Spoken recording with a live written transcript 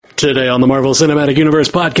Today on the Marvel Cinematic Universe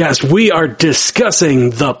podcast, we are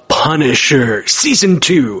discussing The Punisher, Season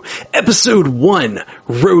 2, Episode 1,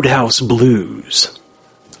 Roadhouse Blues.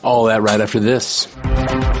 All that right after this.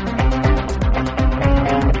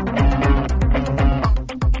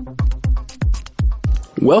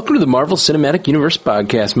 Welcome to the Marvel Cinematic Universe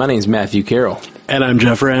podcast. My name is Matthew Carroll. And I'm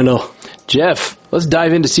Jeff Randall. Jeff, let's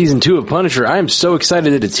dive into Season 2 of Punisher. I am so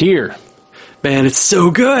excited that it's here. Man, it's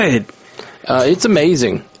so good. It's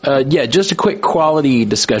amazing. Just a quick quality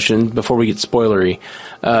discussion before we get spoilery.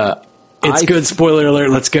 It's good. Spoiler alert.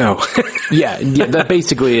 Let's go. yeah, that's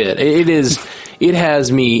basically it. It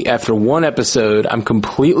has me after one episode. I'm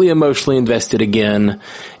completely emotionally invested again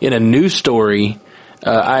in a new story.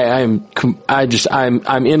 I'm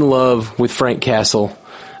in love with Frank Castle.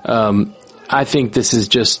 I think this is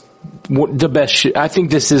just the best. I think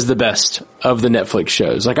this is the best of the Netflix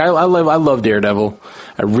shows. Like I love Daredevil.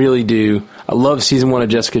 I really do. I love season 1 of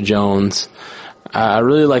Jessica Jones. I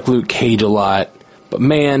really like Luke Cage a lot. But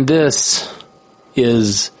man, this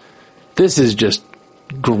is just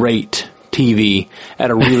great TV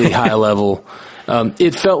at a really high level.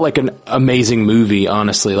 It felt like an amazing movie,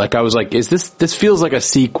 honestly. Like I was like, this feels like a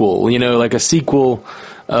sequel, like a sequel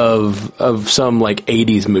of some like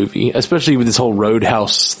 80s movie, especially with this whole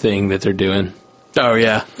Roadhouse thing that they're doing. Oh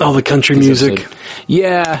yeah. All the country music. Episode.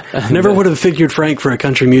 Yeah. Never would have figured Frank for a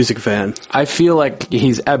country music fan. I feel like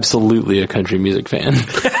he's absolutely a country music fan.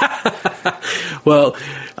 Well,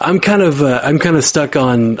 I'm kind of stuck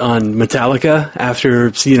on Metallica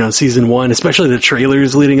after, season 1, especially the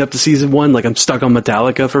trailers leading up to season 1. Like I'm stuck on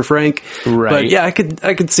Metallica for Frank. Right. But yeah, I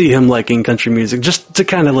could see him liking country music just to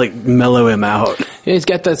kind of like mellow him out. Yeah, he's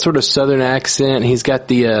got that sort of southern accent. He's got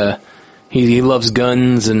the, he loves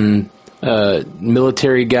guns and,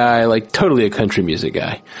 military guy, like totally a country music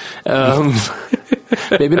guy.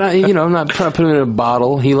 Maybe not, I'm not trying to put him in a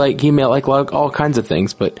bottle. He may like all kinds of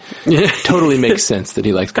things, but totally makes sense that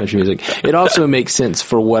he likes country music. It also makes sense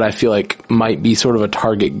for what I feel like might be sort of a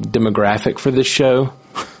target demographic for this show.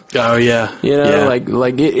 Oh yeah.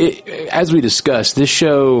 As we discussed, this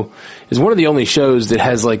show is one of the only shows that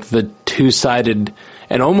has like the two-sided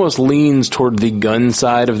and almost leans toward the gun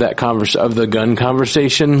side of that the gun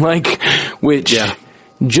conversation, which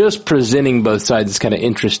just presenting both sides is kind of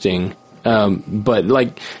interesting. But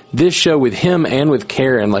like this show with him and with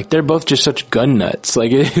Karen, like they're both just such gun nuts.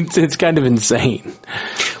 Like it's kind of insane.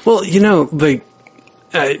 Well,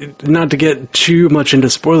 not to get too much into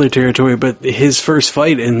spoiler territory, but his first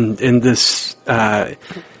fight in this,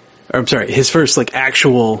 his first like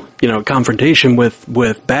actual, confrontation with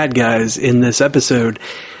bad guys in this episode,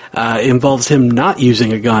 involves him not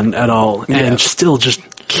using a gun at all and still just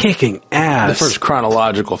kicking ass. The first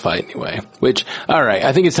chronological fight anyway, which, alright,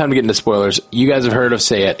 I think it's time to get into spoilers. You guys have heard us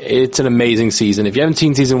say it. It's an amazing season. If you haven't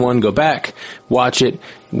seen season 1, go back, watch it,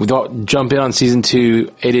 jump in on season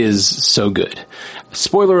 2. It is so good.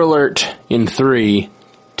 Spoiler alert in 3,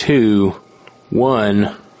 2,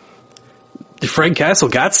 1. Frank Castle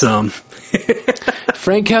got some.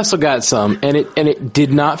 Frank Castle got some, and it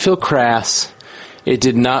did not feel crass. It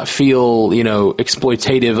did not feel,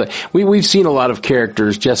 exploitative. We've seen a lot of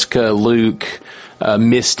characters, Jessica, Luke,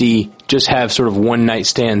 Misty, just have sort of one night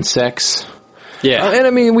stand sex. Yeah. And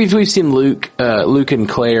I mean, we've seen Luke and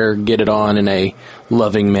Claire get it on in a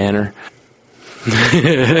loving manner.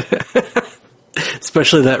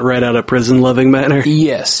 Especially that right out of prison loving manner.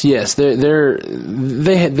 Yes. They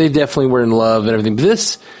definitely were in love and everything.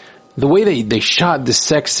 But the way they shot the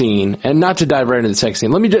sex scene, and not to dive right into the sex scene,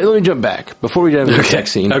 let me jump back before we dive into the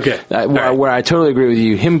sex scene. Okay. Where I totally agree with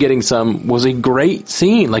you. Him getting some was a great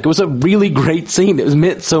scene. Like it was a really great scene. It was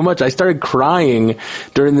meant so much. I started crying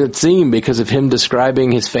during that scene because of him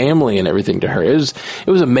describing his family and everything to her. It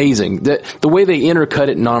was amazing. The way they intercut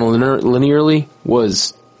it non-linearly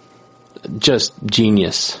was just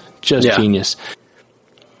genius. Genius.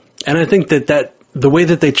 And I think that the way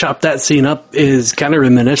that they chopped that scene up is kind of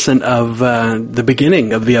reminiscent of the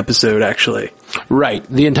beginning of the episode, actually. Right.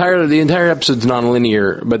 The entire episode's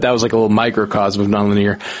nonlinear, but that was like a little microcosm of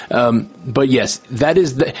nonlinear. But yes, that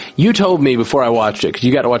is you told me before I watched it, because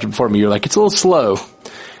you got to watch it before me, you're like, it's a little slow.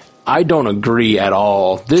 I don't agree at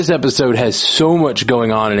all. This episode has so much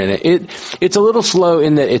going on in it. It's a little slow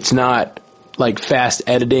in that it's not like fast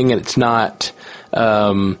editing, and it's not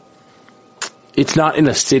in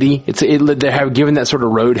a city. They have given that sort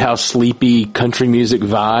of Roadhouse sleepy country music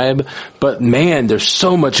vibe, but man, there's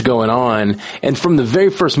so much going on. And from the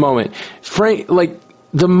very first moment, Frank,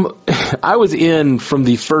 I was in from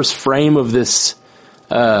the first frame of this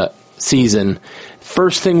season.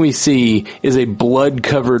 First thing we see is a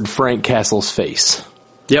blood-covered Frank Castle's face.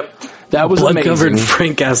 Yep. That was blood-covered amazing.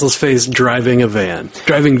 Frank Castle's face driving the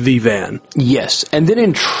van. Yes, and then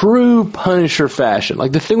in true Punisher fashion,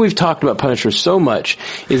 like the thing we've talked about Punisher so much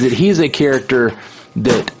is that he's a character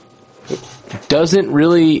that doesn't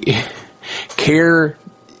really care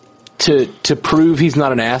to prove he's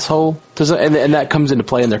not an asshole, and that comes into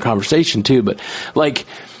play in their conversation too. But like,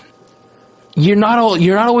 you're not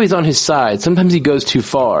always on his side. Sometimes he goes too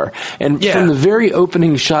far. And from the very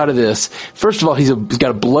opening shot of this, first of all, he's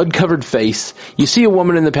got a blood-covered face. You see a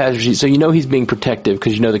woman in the passenger seat, so you know he's being protective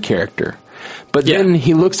because you know the character. But then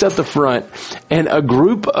he looks out the front, and a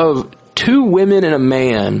group of 2 women and a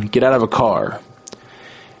man get out of a car.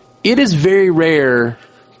 It is very rare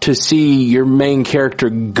to see your main character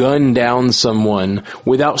gun down someone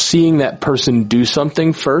without seeing that person do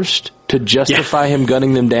something first to justify him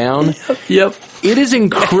gunning them down. Yep. It is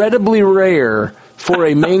incredibly rare for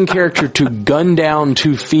a main character to gun down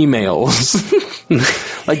 2 females.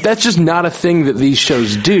 Like, that's just not a thing that these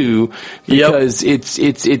shows do because it's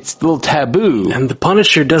a little taboo. And the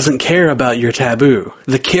Punisher doesn't care about your taboo.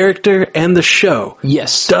 The character and the show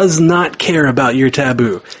does not care about your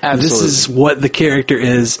taboo. Absolutely. This is what the character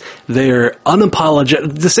is. They're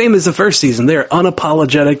unapologetic. The same as the first season. They're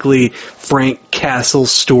unapologetically Frank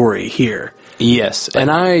Castle's story here. Yes,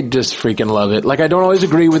 and I just freaking love it. Like, I don't always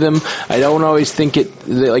agree with him. I don't always think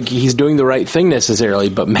like he's doing the right thing necessarily,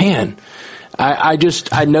 but man, I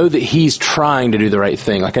know that he's trying to do the right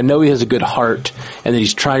thing. Like, I know he has a good heart and that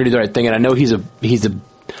he's trying to do the right thing, and I know he's a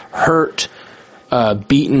hurt,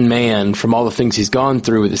 beaten man from all the things he's gone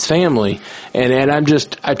through with his family, and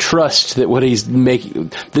I trust that what he's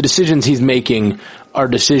making, the decisions he's making are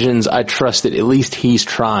decisions I trust that at least he's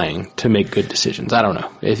trying to make good decisions. I don't know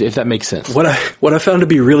if that makes sense. What I found to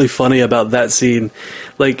be really funny about that scene,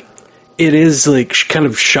 like, it is like kind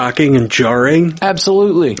of shocking and jarring.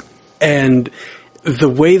 Absolutely. And the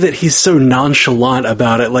way that he's so nonchalant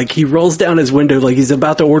about it, like he rolls down his window like he's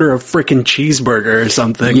about to order a frickin' cheeseburger or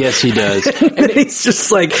something. Yes, he does. And he's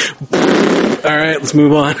just like, all right, let's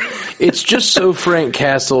move on. It's just so Frank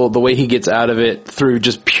Castle, the way he gets out of it through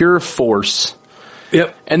just pure force.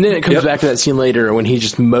 Yep. And then it comes back to that scene later when he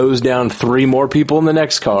just mows down 3 more people in the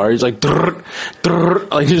next car. He's like,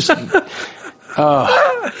 like just, and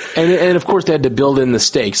of course they had to build in the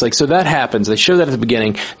stakes. Like, so that happens. They show that at the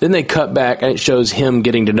beginning. Then they cut back and it shows him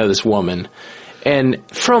getting to know this woman. And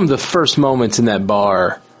from the first moments in that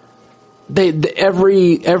bar,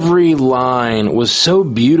 every line was so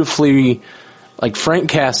beautifully like Frank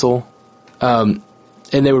Castle, and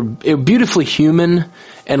they were beautifully human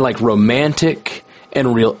and like romantic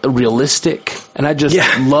and realistic, and I just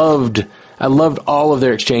loved all of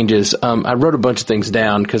their exchanges. I wrote a bunch of things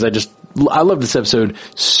down because I love this episode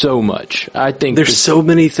so much. I think there's so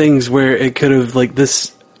many things where it could have, like,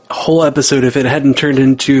 this whole episode, if it hadn't turned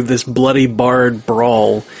into this bloody barred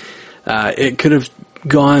brawl, it could have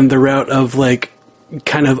gone the route of like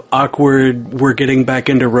kind of awkward, we're getting back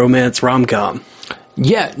into romance rom-com.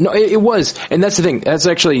 Yeah, no, it was, and that's the thing. That's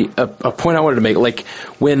actually a point I wanted to make. Like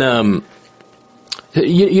when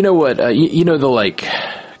you know what, you know, the like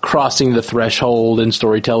crossing the threshold in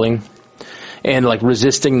storytelling and like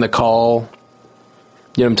resisting the call.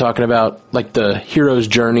 You know what I'm talking about? Like the hero's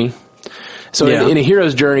journey. So in a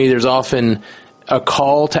hero's journey, there's often a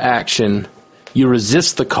call to action. You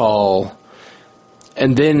resist the call,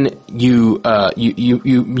 and then you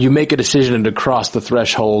make a decision to cross the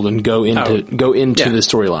threshold and go into the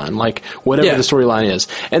storyline, like whatever the storyline is.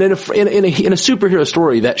 And in a superhero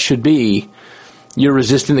story, that should be you're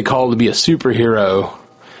resisting the call to be a superhero,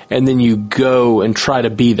 and then you go and try to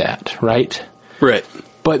be that, right? Right.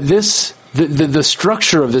 But the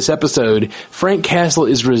structure of this episode, Frank Castle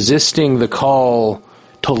is resisting the call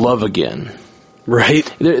to love again.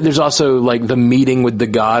 Right. There's also like the meeting with the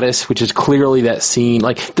goddess, which is clearly that scene.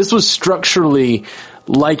 Like, this was structurally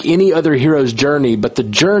like any other hero's journey, but the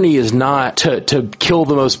journey is not to kill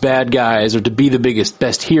the most bad guys or to be the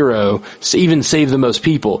best hero, even save the most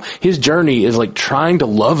people. His journey is like trying to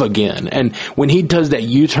love again. And when he does that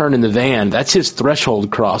U-turn in the van, that's his threshold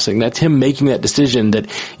crossing. That's him making that decision that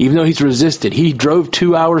even though he's resisted, he drove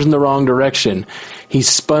 2 hours in the wrong direction. He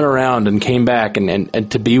spun around and came back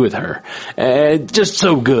and to be with her. Just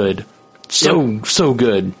so good. So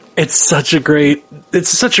good. It's such a great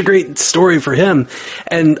story for him.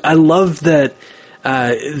 And I love that,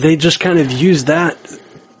 they just kind of use that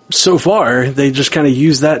so far. They just kind of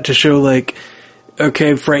use that to show like,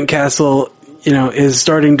 okay, Frank Castle, you know, is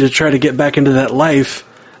starting to try to get back into that life,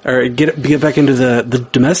 or get back into the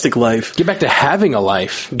domestic life. Get back to having a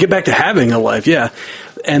life. Yeah.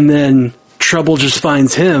 And then trouble just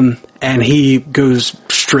finds him, and he goes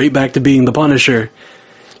straight back to being the Punisher.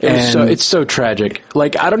 It's so tragic.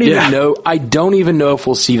 Like, I don't even know. I don't even know if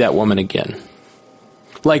we'll see that woman again.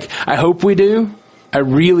 Like, I hope we do. I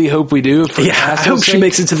really hope we do. I hope she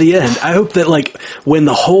makes it to the end. I hope that, like, when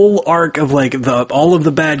the whole arc of, like, all of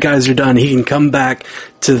the bad guys are done, he can come back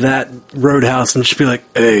to that roadhouse and just be like,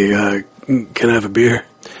 hey, can I have a beer?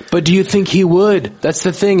 But do you think he would? That's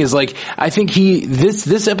the thing, is, like, I think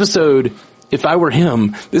this episode, if I were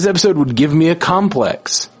him, this episode would give me a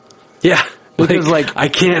complex. Yeah. Because, like, I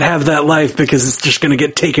can't have that life because it's just going to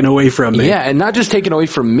get taken away from me. Yeah, and not just taken away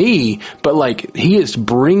from me, but, like, he is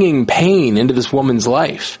bringing pain into this woman's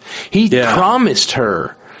life. He promised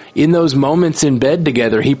her, in those moments in bed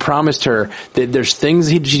together, he promised her that there's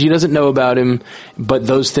things she doesn't know about him, but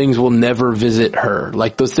those things will never visit her.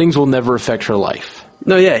 Like, those things will never affect her life.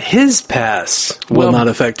 No, yeah, his past will not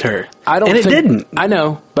affect her. It didn't. I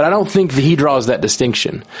know, but I don't think that he draws that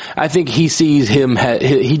distinction. I think he sees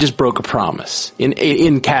he just broke a promise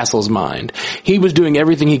in Castle's mind. He was doing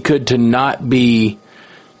everything he could to not be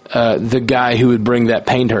the guy who would bring that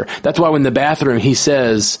pain to her. That's why when in the bathroom he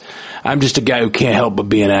says, I'm just a guy who can't help but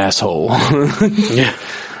be an asshole. Yeah.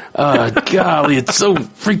 Golly, it's so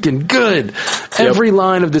freaking good. Every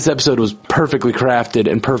line of this episode was perfectly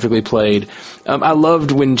crafted and perfectly played. I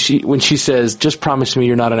loved when she says, just promise me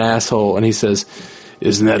you're not an asshole. And he says,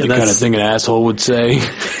 isn't that the kind of thing an asshole would say?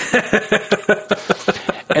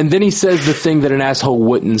 And then he says the thing that an asshole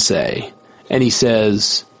wouldn't say. And he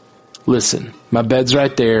says, listen, my bed's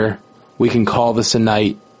right there. We can call this a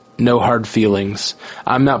night. No hard feelings.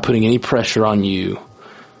 I'm not putting any pressure on you.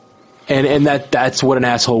 And that's what an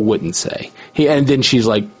asshole wouldn't say. And then she's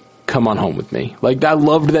like, come on home with me. Like, I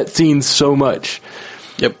loved that scene so much.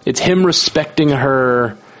 Yep. It's him respecting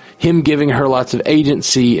her, him giving her lots of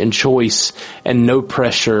agency and choice and no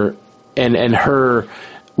pressure, and her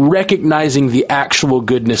recognizing the actual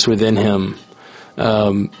goodness within him.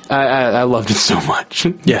 I loved it so much.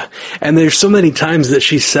 Yeah. And there's so many times that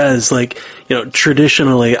she says, like,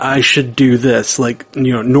 traditionally I should do this, like,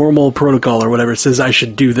 normal protocol or whatever says I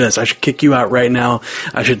should do this. I should kick you out right now.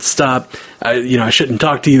 I should stop. I shouldn't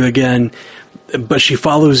talk to you again. But she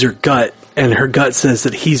follows her gut, and her gut says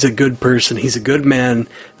that he's a good person. He's a good man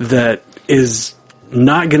that is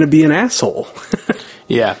not going to be an asshole.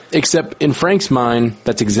 Yeah. Except in Frank's mind,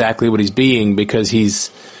 that's exactly what he's being, because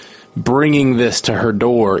he's bringing this to her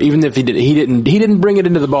door. Even if he didn't bring it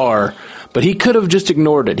into the bar, but he could have just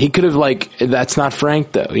ignored it. He could have, like, that's not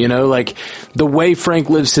Frank though, like the way Frank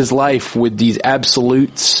lives his life with these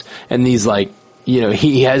absolutes and these, like,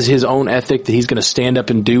 he has his own ethic that he's going to stand up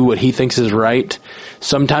and do what he thinks is right.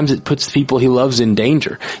 Sometimes it puts the people he loves in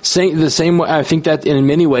danger. The same way, I think that in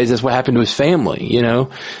many ways that's what happened to his family,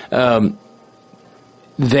 I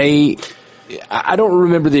don't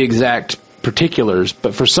remember the exact particulars,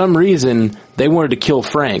 but for some reason they wanted to kill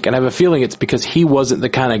Frank, and I have a feeling it's because he wasn't the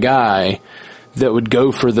kind of guy that would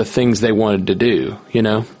go for the things they wanted to do.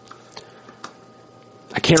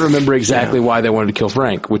 I can't remember exactly why they wanted to kill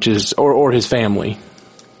Frank, which is or his family.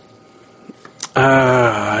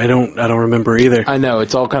 I don't remember either. I know,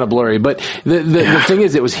 it's all kind of blurry, but the thing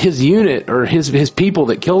is, it was his unit or his people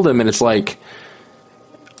that killed him, and it's like,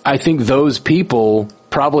 I think those people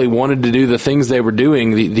probably wanted to do the things they were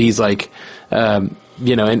doing, these like,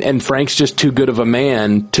 and Frank's just too good of a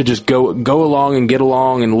man to just go along and get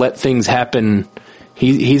along and let things happen.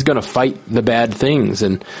 He's going to fight the bad things,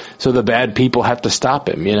 and so the bad people have to stop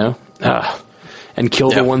him, and kill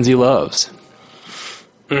the ones he loves.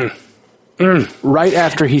 Right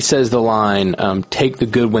after he says the line, take the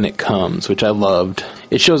good when it comes, which I loved.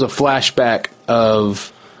 It shows a flashback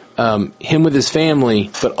of him with his family,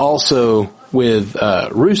 but also with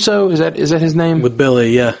Russo. Is that his name? With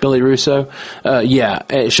Billy, yeah. Billy Russo.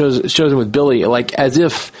 It shows him with Billy, like, as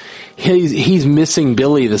if he's missing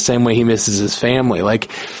Billy the same way he misses his family.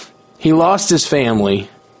 Like, he lost his family,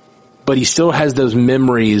 but he still has those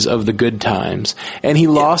memories of the good times. And he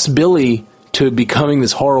lost Billy to becoming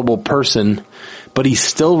this horrible person, but he's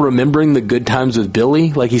still remembering the good times with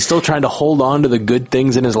Billy. Like, he's still trying to hold on to the good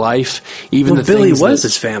things in his life, even the Billy things was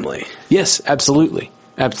his family. Yes, absolutely.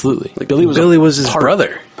 Absolutely. Like, Billy was his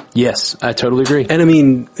brother. Yes, I totally agree. And I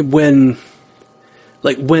mean, when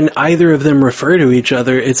either of them refer to each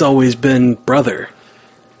other, it's always been brother.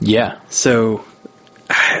 Yeah. So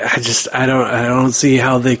I don't see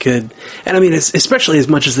how they could. And I mean, especially as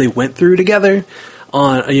much as they went through together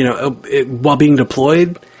on, while being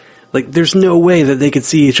deployed, like, there's no way that they could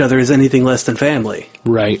see each other as anything less than family.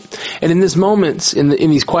 Right. And in these moments, in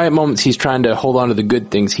these quiet moments, he's trying to hold on to the good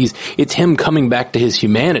things. It's him coming back to his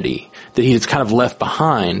humanity that he's kind of left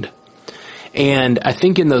behind. And I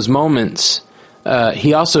think in those moments,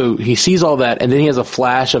 he sees all that, and then he has a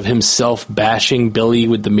flash of himself bashing Billy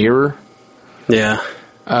with the mirror. Yeah.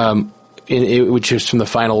 Which is from the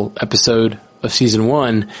final episode of season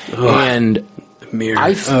 1. Ugh, and mirror.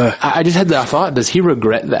 I just had that thought, does he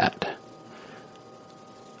regret that?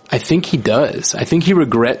 I think he does. I think he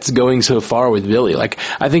regrets going so far with Billy. Like,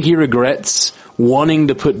 I think he regrets wanting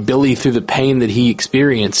to put Billy through the pain that he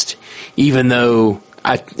experienced, even though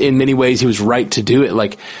in many ways he was right to do it.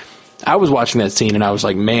 Like, I was watching that scene and I was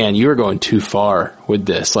like, man, you're going too far with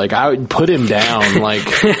this. Like, I would put him down,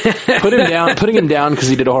 putting him down because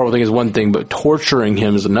he did a horrible thing is one thing, but torturing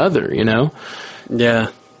him is another, you know? Yeah.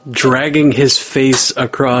 Dragging his face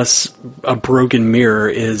across a broken mirror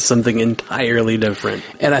is something entirely different.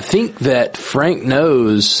 And I think that Frank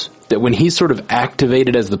knows that when he's sort of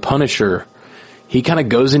activated as the Punisher, he kind of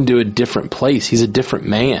goes into a different place. He's a different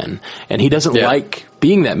man, and he doesn't like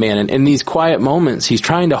being that man. And in these quiet moments, he's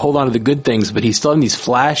trying to hold on to the good things, but he's still having these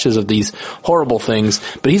flashes of these horrible things.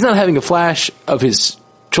 But he's not having a flash of his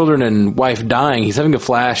children and wife dying. He's having a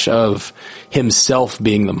flash of himself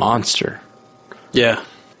being the monster. Yeah.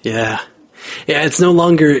 Yeah. Yeah, it's no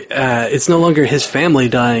longer his family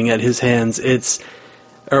dying at his hands. It's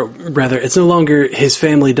no longer his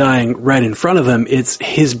family dying right in front of him. It's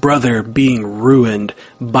his brother being ruined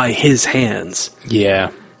by his hands. Yeah.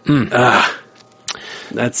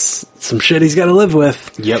 That's some shit he's got to live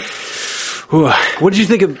with. Yep. What did you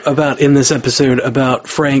think about in this episode about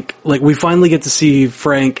Frank? Like, we finally get to see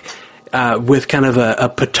Frank with kind of a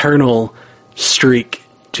paternal streak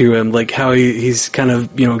to him, like how he's kind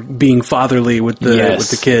of, you know, being fatherly with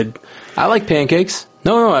the kid. I like pancakes.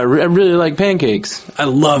 No, I really like pancakes. I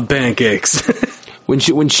love pancakes. When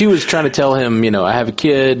she was trying to tell him, you know, I have a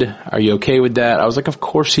kid, are you okay with that? I was like, of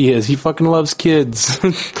course he is. He fucking loves kids.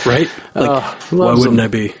 Right? Like, why wouldn't I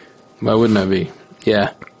be? Why wouldn't I be?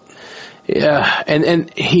 Yeah. Yeah. And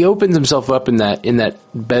he opens himself up in that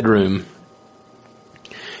bedroom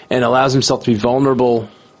and allows himself to be vulnerable.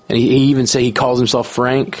 And he even he calls himself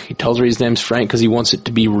Frank. He tells her his name's Frank because he wants it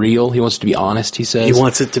to be real. He wants it to be honest, he says. He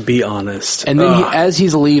wants it to be honest. And then as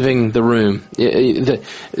he's leaving the room,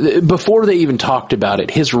 before they even talked about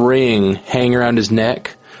it, his ring hanging around his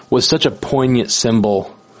neck was such a poignant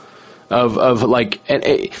symbol of like,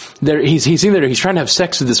 he's sitting there, he's trying to have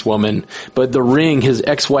sex with this woman, but the ring, his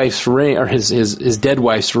ex-wife's ring, or his dead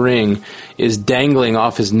wife's ring, is dangling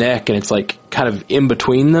off his neck, and it's like kind of in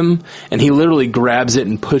between them, and he literally grabs it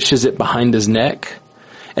and pushes it behind his neck,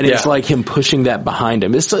 and it's like him pushing that behind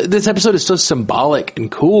him. This episode is so symbolic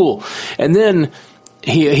and cool. And then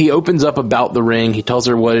he opens up about the ring, he tells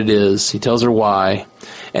her what it is, he tells her why,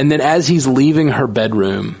 and then as he's leaving her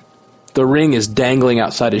bedroom, the ring is dangling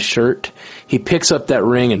outside his shirt. He picks up that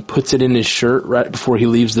ring and puts it in his shirt right before he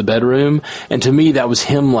leaves the bedroom. And to me, that was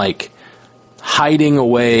him, like, hiding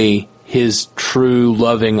away his true,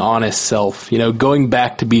 loving, honest self. You know, going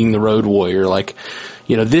back to being the road warrior. Like,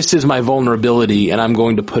 you know, this is my vulnerability, and I'm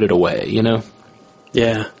going to put it away, you know?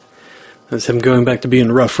 Yeah. That's him going back to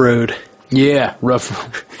being Rough Road. Yeah, Rough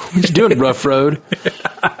Road. What you doing, Rough Road?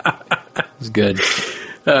 It's good.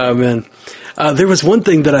 Oh, man. There was one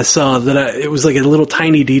thing that I saw that it was like a little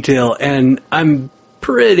tiny detail, and I'm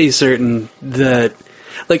pretty certain that,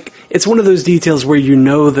 like, it's one of those details where you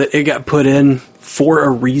know that it got put in for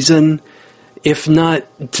a reason, if not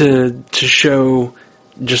to show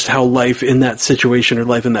just how life in that situation or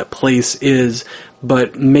life in that place is,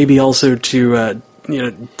 but maybe also to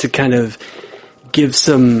to kind of give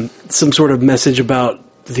some sort of message about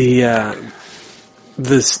the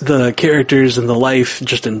characters and the life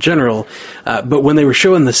just in general. But when they were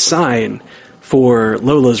showing the sign for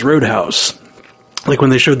Lola's Roadhouse, like when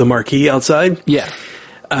they showed the marquee outside,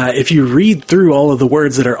 if you read through all of the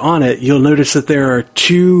words that are on it, you'll notice that there are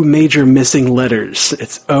two major missing letters.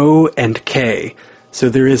 It's O and K. So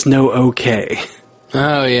there is no OK.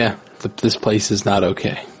 Oh, yeah. This place is not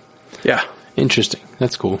okay. Yeah. Interesting.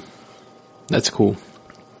 That's cool. That's cool.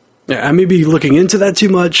 Yeah, I may be looking into that too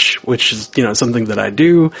much, which is, you know, something that I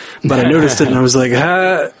do, but I noticed it and I was like,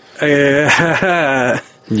 Yeah.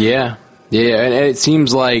 Yeah, and it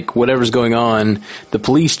seems like whatever's going on, the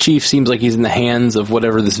police chief seems like he's in the hands of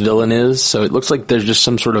whatever this villain is, so it looks like there's just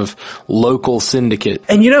some sort of local syndicate.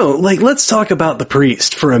 And, you know, like, let's talk about the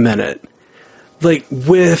priest for a minute. Like,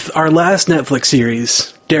 with our last Netflix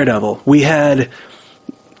series, Daredevil, we had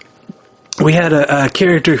a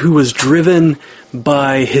character who was driven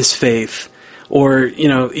by his faith, or, you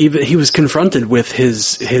know, even he was confronted with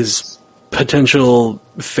his potential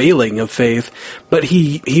failing of faith, but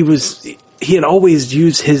he had always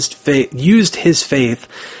used his faith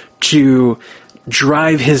to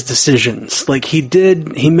drive his decisions. Like, he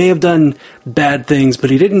may have done bad things, but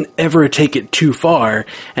he didn't ever take it too far,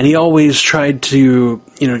 and he always tried to,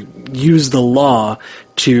 use the law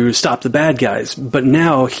to stop the bad guys. But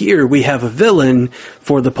now here we have a villain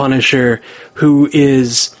for the Punisher who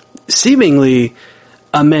is seemingly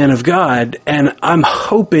a man of God, and I'm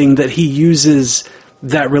hoping that he uses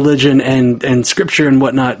that religion and scripture and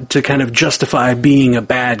whatnot to kind of justify being a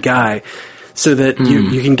bad guy, so that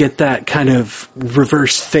you can get that kind of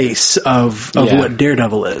reverse face of what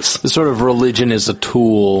Daredevil is. The sort of religion is a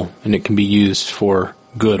tool, and it can be used for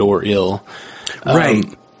good or ill. Right.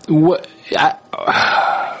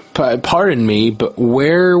 Pardon me, but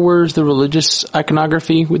where was the religious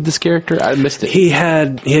iconography with this character? I missed it. He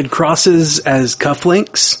had crosses as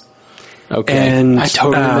cufflinks. Okay, and I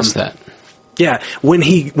totally missed that. Yeah, when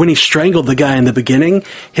he strangled the guy in the beginning,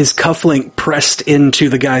 his cufflink pressed into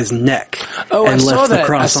the guy's neck. Oh, and I saw left that. The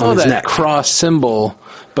cross I saw on his that neck. cross symbol,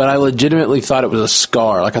 but I legitimately thought it was a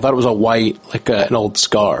scar. Like, I thought it was a white, an old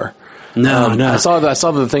scar. No. I saw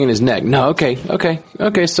the thing in his neck. No, okay.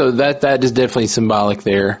 So that is definitely symbolic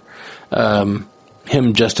there.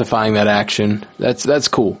 Him justifying that action. That's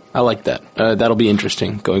cool. I like that. That'll be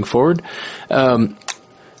interesting going forward.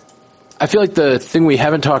 I feel like the thing we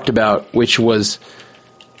haven't talked about, which was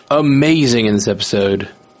amazing in this episode,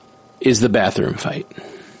 is the bathroom fight.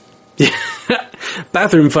 Yeah.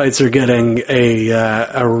 Bathroom fights are getting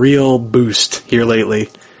a real boost here lately.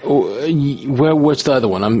 Well, what's the other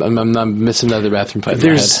one? I'm missing another bathroom fight.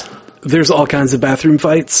 There's all kinds of bathroom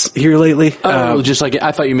fights here lately. Just like,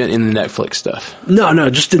 I thought you meant in the Netflix stuff. No,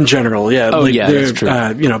 just in general. Yeah. Oh, yeah, that's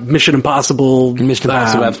true. Mission Impossible. Mission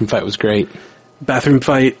Impossible bathroom fight was great. Bathroom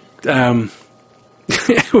fight. With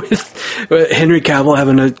Henry Cavill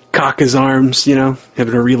having to cock his arms, having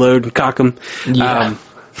to reload and cock them. Yeah.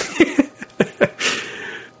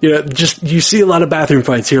 Just, you see a lot of bathroom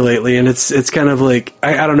fights here lately, and it's kind of like,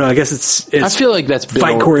 I don't know, I guess it's I feel like that's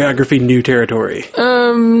fight choreography, new territory.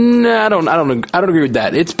 No, I don't agree with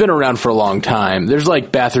that. It's been around for a long time. There's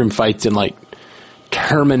like bathroom fights in like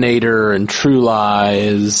Terminator and True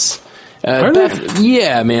Lies. Are there?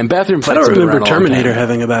 Yeah, man, bathroom fights. I don't remember Terminator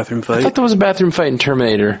having a bathroom fight. I thought there was a bathroom fight in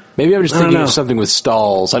Terminator. Maybe I'm just thinking of something with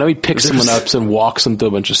stalls. I know he picks someone up and walks them through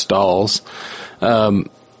a bunch of stalls.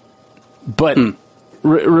 But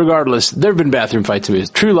regardless, there have been bathroom fights in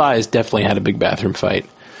movies. True Lies definitely had a big bathroom fight.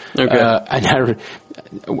 Okay.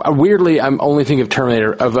 Weirdly, I'm only thinking of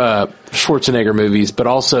Terminator, of Schwarzenegger movies, but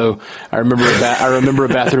also I remember a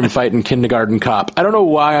bathroom fight in Kindergarten Cop. I don't know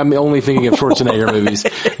why I'm only thinking of Schwarzenegger movies.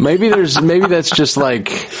 Maybe that's just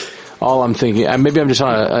like all I'm thinking. Maybe I'm just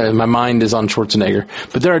on my mind is on Schwarzenegger,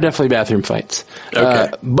 but there are definitely bathroom fights.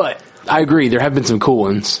 Okay. But I agree, there have been some cool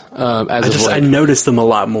ones. I noticed them a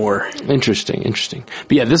lot more. Interesting.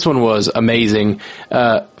 But yeah, this one was amazing.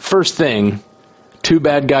 First thing, two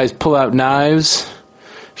bad guys pull out knives.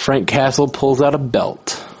 Frank Castle pulls out a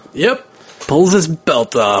belt. Yep. Pulls his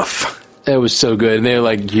belt off. It was so good. And they're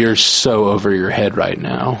like, you're so over your head right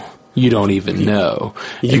now. You don't even know.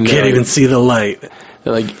 You can't even see the light.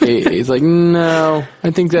 Like, it's like, no, I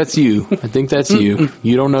think that's you.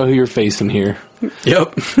 You don't know who you're facing here.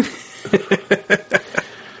 Yep.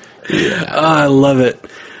 Yeah. Oh, I love it.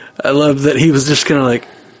 I love that he was just kind of like,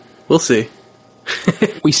 we'll see.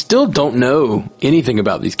 We still don't know anything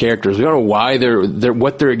about these characters. We don't know why they're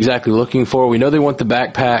what they're exactly looking for. We know they want the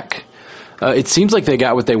backpack. It seems like they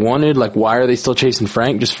got what they wanted. Like, why are they still chasing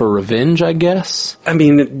Frank? Just for revenge, I guess? I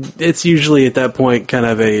mean, it's usually at that point kind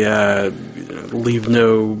of a leave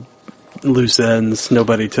no loose ends,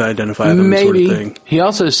 nobody to identify them sort of thing. He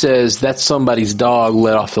also says that's somebody's dog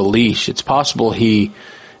let off the leash. It's possible he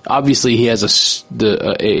has a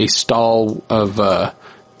stall of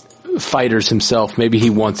fighters himself. Maybe he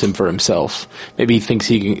wants him for himself. Maybe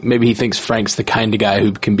he thinks Frank's the kind of guy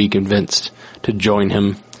who can be convinced to join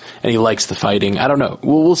him, and he likes the fighting. I don't know.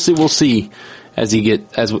 We'll see as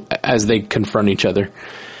they confront each other.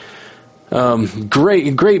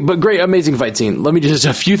 Great, amazing fight scene. Let me just,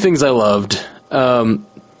 a few things I loved.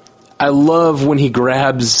 I love when he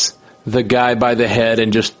grabs the guy by the head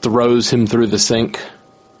and just throws him through the sink.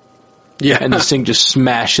 Yeah. And the sink just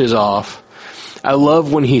smashes off. I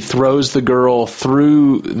love when he throws the girl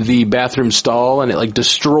through the bathroom stall and it like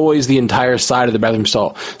destroys the entire side of the bathroom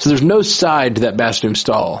stall. So there's no side to that bathroom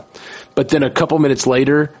stall. But then a couple minutes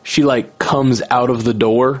later, she like comes out of the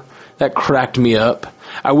door. That cracked me up.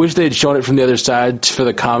 I wish they had shown it from the other side for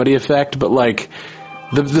the comedy effect, but like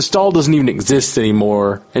The stall doesn't even exist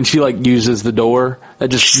anymore, and she like uses the door. That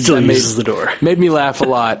just uses the door. Made me laugh a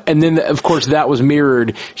lot. And then, of course, that was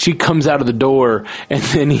mirrored. She comes out of the door, and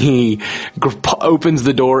then he opens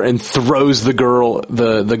the door and throws the girl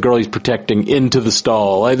he's protecting into the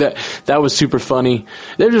stall. Like that was super funny.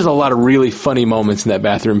 There's just a lot of really funny moments in that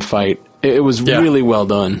bathroom fight. It was really well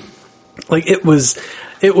done. Like it was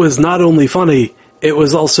not only funny, it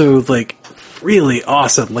was also like really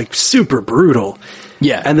awesome, like super brutal.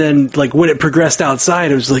 Yeah. And then, like, when it progressed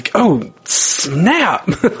outside, it was like, oh, snap.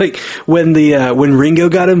 Like, when Ringo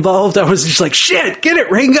got involved, I was just like, shit, get it,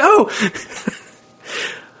 Ringo!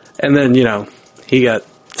 And then, he got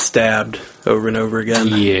stabbed over and over again.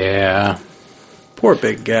 Yeah. Poor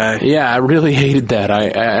big guy. Yeah, I really hated that.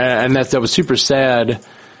 And that was super sad.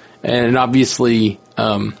 And obviously,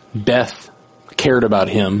 Beth cared about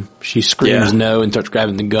him. She screams no and starts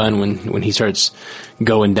grabbing the gun when he starts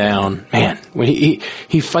going down. Man, when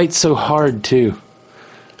he fights so hard too.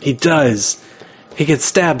 He does. He gets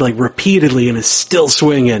stabbed like repeatedly and is still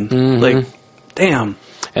swinging. Mm-hmm. Like, damn.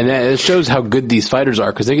 And it shows how good these fighters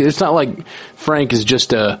are, because it's not like Frank is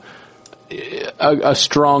just a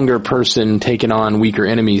stronger person taking on weaker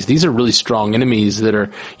enemies. These are really strong enemies that are,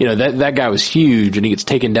 that guy was huge and he gets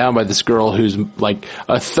taken down by this girl who's like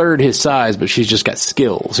a third his size, but she's just got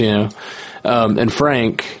skills, and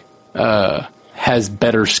Frank, has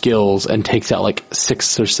better skills and takes out like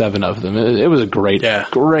 6 or 7 of them. It was a great,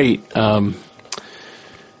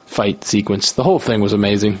 fight sequence. The whole thing was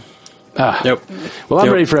amazing. Yep. Well, I'm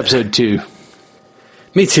ready for episode 2.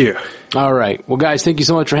 Me too. All right. Well, guys, thank you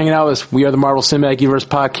so much for hanging out with us. We are the Marvel Cinematic Universe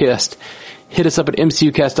Podcast. Hit us up at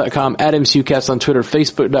mcucast.com, at mcucast on Twitter,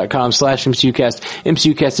 facebook.com/mcucast,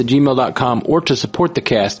 mcucast@gmail.com, or to support the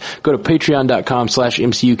cast, go to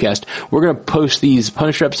patreon.com/mcucast. We're going to post these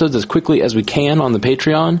Punisher episodes as quickly as we can on the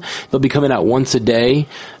Patreon. They'll be coming out once a day,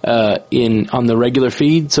 on the regular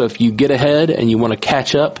feed. So if you get ahead and you want to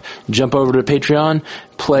catch up, jump over to Patreon,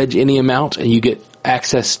 pledge any amount, and you get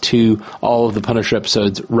access to all of the Punisher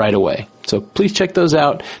episodes right away. So please check those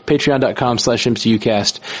out.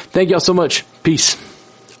 Patreon.com/MCUcast. Thank y'all so much. Peace.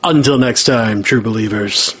 Until next time, true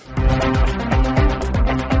believers.